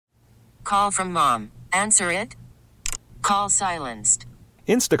Call from mom. Answer it. Call silenced.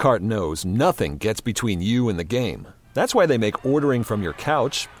 Instacart knows nothing gets between you and the game. That's why they make ordering from your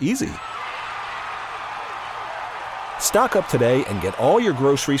couch easy. Stock up today and get all your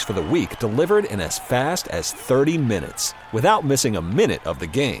groceries for the week delivered in as fast as 30 minutes without missing a minute of the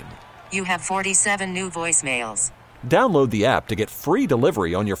game. You have 47 new voicemails. Download the app to get free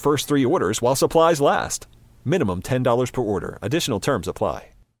delivery on your first 3 orders while supplies last. Minimum $10 per order. Additional terms apply.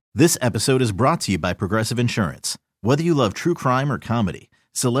 This episode is brought to you by Progressive Insurance. Whether you love true crime or comedy,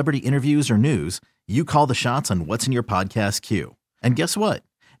 celebrity interviews or news, you call the shots on what's in your podcast queue. And guess what?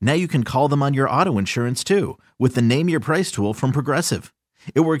 Now you can call them on your auto insurance too with the Name Your Price tool from Progressive.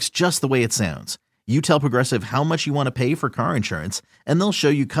 It works just the way it sounds. You tell Progressive how much you want to pay for car insurance, and they'll show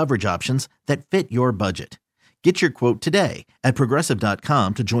you coverage options that fit your budget. Get your quote today at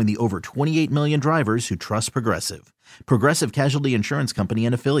Progressive.com to join the over 28 million drivers who trust Progressive. Progressive Casualty Insurance Company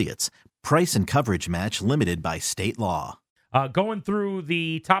and Affiliates. Price and coverage match limited by state law. Going through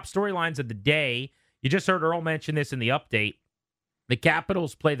the top storylines of the day, you just heard Earl mention this in the update. The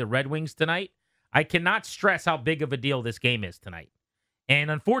Capitals play the Red Wings tonight. I cannot stress how big of a deal this game is tonight.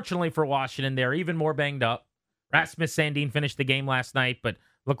 And unfortunately for Washington, they're even more banged up. Rasmus Sandin finished the game last night, but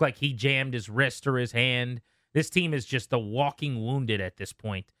looked like he jammed his wrist or his hand. This team is just a walking wounded at this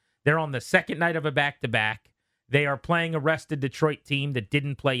point. They're on the second night of a back-to-back. They are playing a rested Detroit team that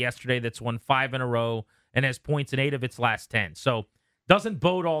didn't play yesterday, that's won 5 in a row and has points in 8 of its last 10. So doesn't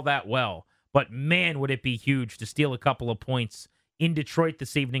bode all that well. But man, would it be huge to steal a couple of points in Detroit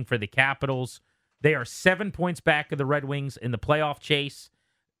this evening for the Capitals. They are 7 points back of the Red Wings in the playoff chase.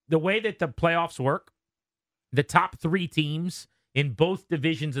 The way that the playoffs work, the top 3 teams in both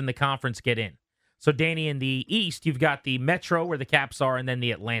divisions in the conference get in. So, Danny, in the East, you've got the Metro, where the Caps are, and then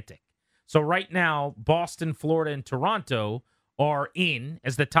the Atlantic. So right now, Boston, Florida, and Toronto are in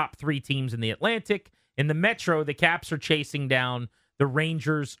as the top 3 teams in the Atlantic. In the Metro, the Caps are chasing down the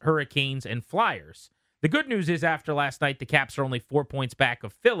Rangers, Hurricanes, and Flyers. The good news is after last night, the Caps are only 4 points back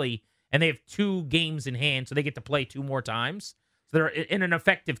of Philly, and they have 2 games in hand, so they get to play 2 more times. So they're in an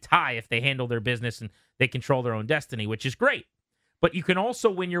effective tie if they handle their business and they control their own destiny, which is great. But you can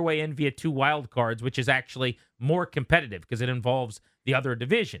also win your way in via 2 wild cards, which is actually more competitive because it involves the other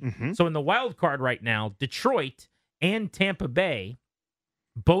division. Mm-hmm. So in the wild card right now, Detroit and Tampa Bay,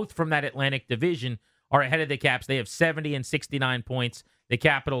 both from that Atlantic division, are ahead of the Caps. They have 70 and 69 points. The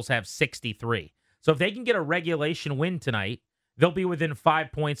Capitals have 63. So if they can get a regulation win tonight, they'll be within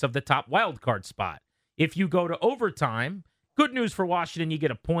 5 points of the top wild card spot. If you go to overtime, good news for Washington, you get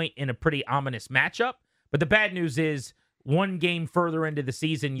a point in a pretty ominous matchup. But the bad news is 1 game further into the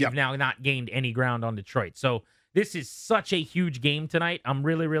season, you've now not gained any ground on Detroit. So this is such a huge game tonight. I'm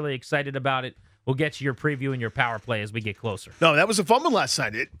really, really excited about it. We'll get to your preview and your power play as we get closer. No, that was a fun one last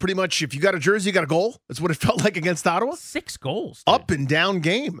night. It pretty much, if you got a jersey, you got a goal. That's what it felt like against Ottawa. 6 goals. Dude. Up and down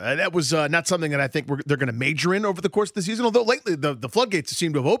game. That was not something that I think they're going to major in over the course of the season, although lately the floodgates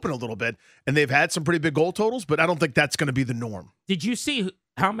seem to have opened a little bit, and they've had some pretty big goal totals, but I don't think that's going to be the norm. Did you see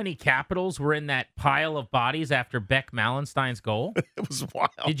how many Capitals were in that pile of bodies after Beck Malenstein's goal? It was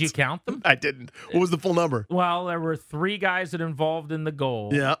wild. Did you count them? I didn't. What was the full number? Well, there were 3 guys that involved in the goal.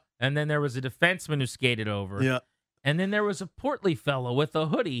 Yeah. And then there was a defenseman who skated over. Yeah. And then there was a portly fellow with a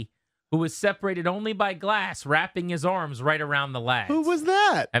hoodie who was separated only by glass, wrapping his arms right around the lads. Who was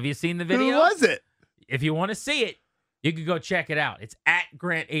that? Have you seen the video? Who was it? If you want to see it, you can go check it out. It's at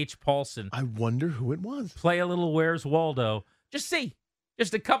Grant H. Paulson. I wonder who it was. Play a little Where's Waldo. Just see.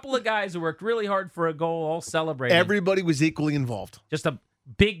 Just a couple of guys who worked really hard for a goal, all celebrating. Everybody was equally involved. Just a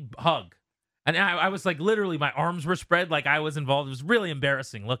big hug. And I was like, literally, my arms were spread like I was involved. It was really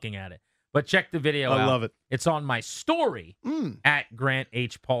embarrassing looking at it. But check the video out. I love it. It's on my story at Grant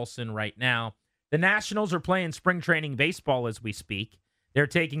H. Paulson right now. The Nationals are playing spring training baseball as we speak. They're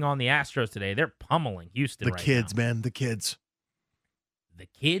taking on the Astros today. They're pummeling Houston right now. The kids, man. The kids. The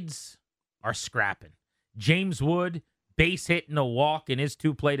kids are scrapping. James Wood, base hit and a walk in his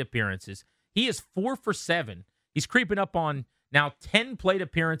 2 plate appearances. He is 4 for 7. He's creeping up on now 10 plate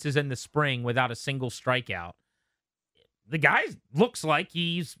appearances in the spring without a single strikeout. The guy looks like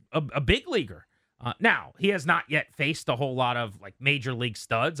he's a big leaguer. Now, he has not yet faced a whole lot of like major league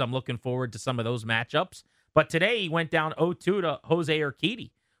studs. I'm looking forward to some of those matchups. But today he went down 0-2 to Jose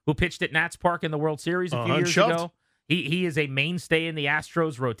Urquidy, who pitched at Nats Park in the World Series a few years ago. He is a mainstay in the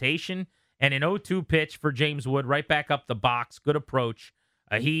Astros rotation. And an 0-2 pitch for James Wood right back up the box. Good approach.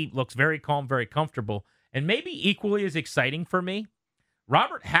 He looks very calm, very comfortable. And maybe equally as exciting for me,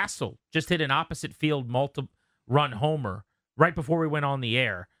 Robert Hassel just hit an opposite field multi-run homer right before we went on the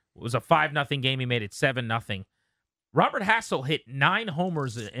air. It was a 5-0 game. He made it 7-0. Robert Hassel hit 9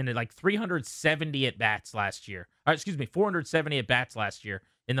 homers in like 370 at-bats last year. 470 at-bats last year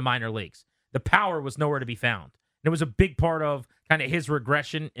in the minor leagues. The power was nowhere to be found. And it was a big part of kind of his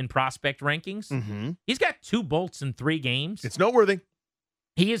regression in prospect rankings. Mm-hmm. He's got 2 bolts in 3 games. It's noteworthy.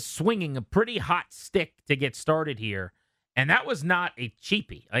 He is swinging a pretty hot stick to get started here. And that was not a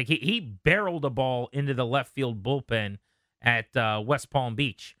cheapie. Like he barreled a ball into the left field bullpen at West Palm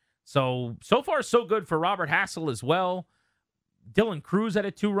Beach. So far, so good for Robert Hassel as well. Dylan Cruz had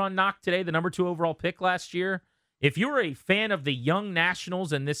a 2-run knock today, the number 2 overall pick last year. If you're a fan of the young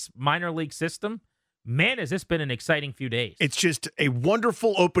Nationals and this minor league system, man, has this been an exciting few days. It's just a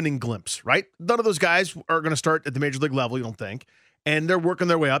wonderful opening glimpse, right? None of those guys are going to start at the major league level, you don't think. And they're working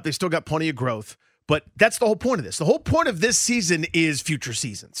their way up. They still got plenty of growth. But that's the whole point of this. The whole point of this season is future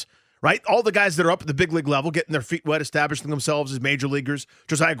seasons, right? All the guys that are up at the big league level, getting their feet wet, establishing themselves as major leaguers.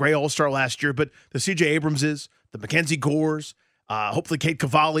 Josiah Gray, all-star last year, but the C.J. Abramses, the Mackenzie Gores, hopefully Cade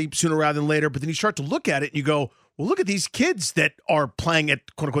Cavalli sooner rather than later. But then you start to look at it and you go, well, look at these kids that are playing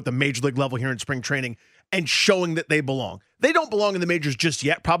at, quote-unquote, the major league level here in spring training and showing that they belong. They don't belong in the majors just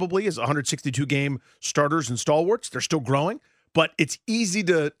yet, probably, as 162-game starters and stalwarts. They're still growing. But it's easy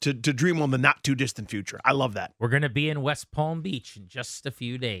to dream on the not-too-distant future. I love that. We're going to be in West Palm Beach in just a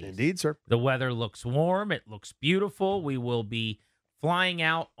few days. Indeed, sir. The weather looks warm. It looks beautiful. We will be flying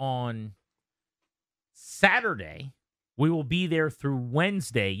out on Saturday. We will be there through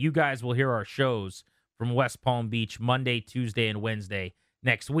Wednesday. You guys will hear our shows from West Palm Beach Monday, Tuesday, and Wednesday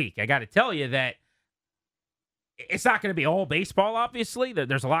next week. I got to tell you that it's not going to be all baseball, obviously.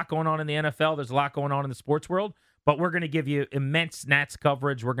 There's a lot going on in the NFL. There's a lot going on in the sports world. But we're going to give you immense Nats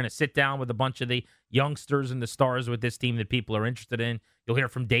coverage. We're going to sit down with a bunch of the youngsters and the stars with this team that people are interested in. You'll hear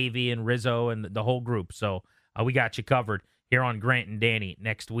from Davey and Rizzo and the whole group. So we got you covered here on Grant and Danny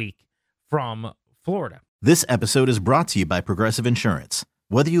next week from Florida. This episode is brought to you by Progressive Insurance.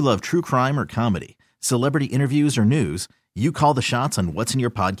 Whether you love true crime or comedy, celebrity interviews or news, you call the shots on what's in your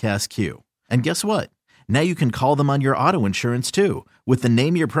podcast queue. And guess what? Now you can call them on your auto insurance too with the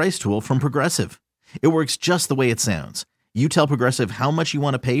Name Your Price tool from Progressive. It works just the way it sounds. You tell Progressive how much you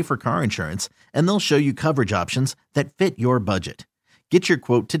want to pay for car insurance, and they'll show you coverage options that fit your budget. Get your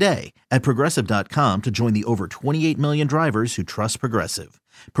quote today at Progressive.com to join the over 28 million drivers who trust Progressive.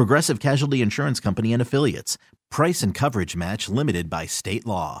 Progressive Casualty Insurance Company and Affiliates. Price and coverage match limited by state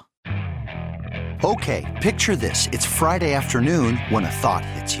law. Okay, picture this. It's Friday afternoon when a thought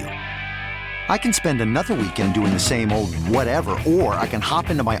hits you. I can spend another weekend doing the same old whatever, or I can hop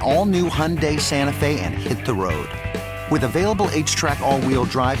into my all-new Hyundai Santa Fe and hit the road. With available H-Track all-wheel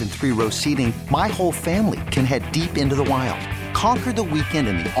drive and 3-row seating, my whole family can head deep into the wild. Conquer the weekend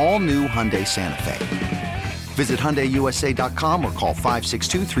in the all-new Hyundai Santa Fe. Visit HyundaiUSA.com or call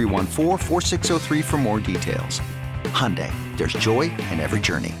 562-314-4603 for more details. Hyundai, there's joy in every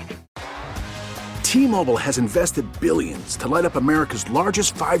journey. T-Mobile has invested billions to light up America's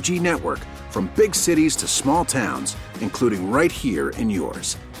largest 5G network, from big cities to small towns, including right here in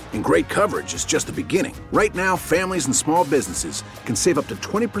yours. And great coverage is just the beginning. Right now, families and small businesses can save up to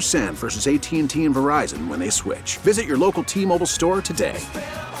 20% versus AT&T and Verizon when they switch. Visit your local T-Mobile store today.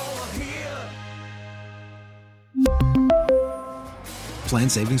 Plan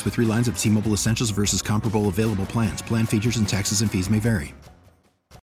savings with 3 lines of T-Mobile Essentials versus comparable available plans. Plan features and taxes and fees may vary.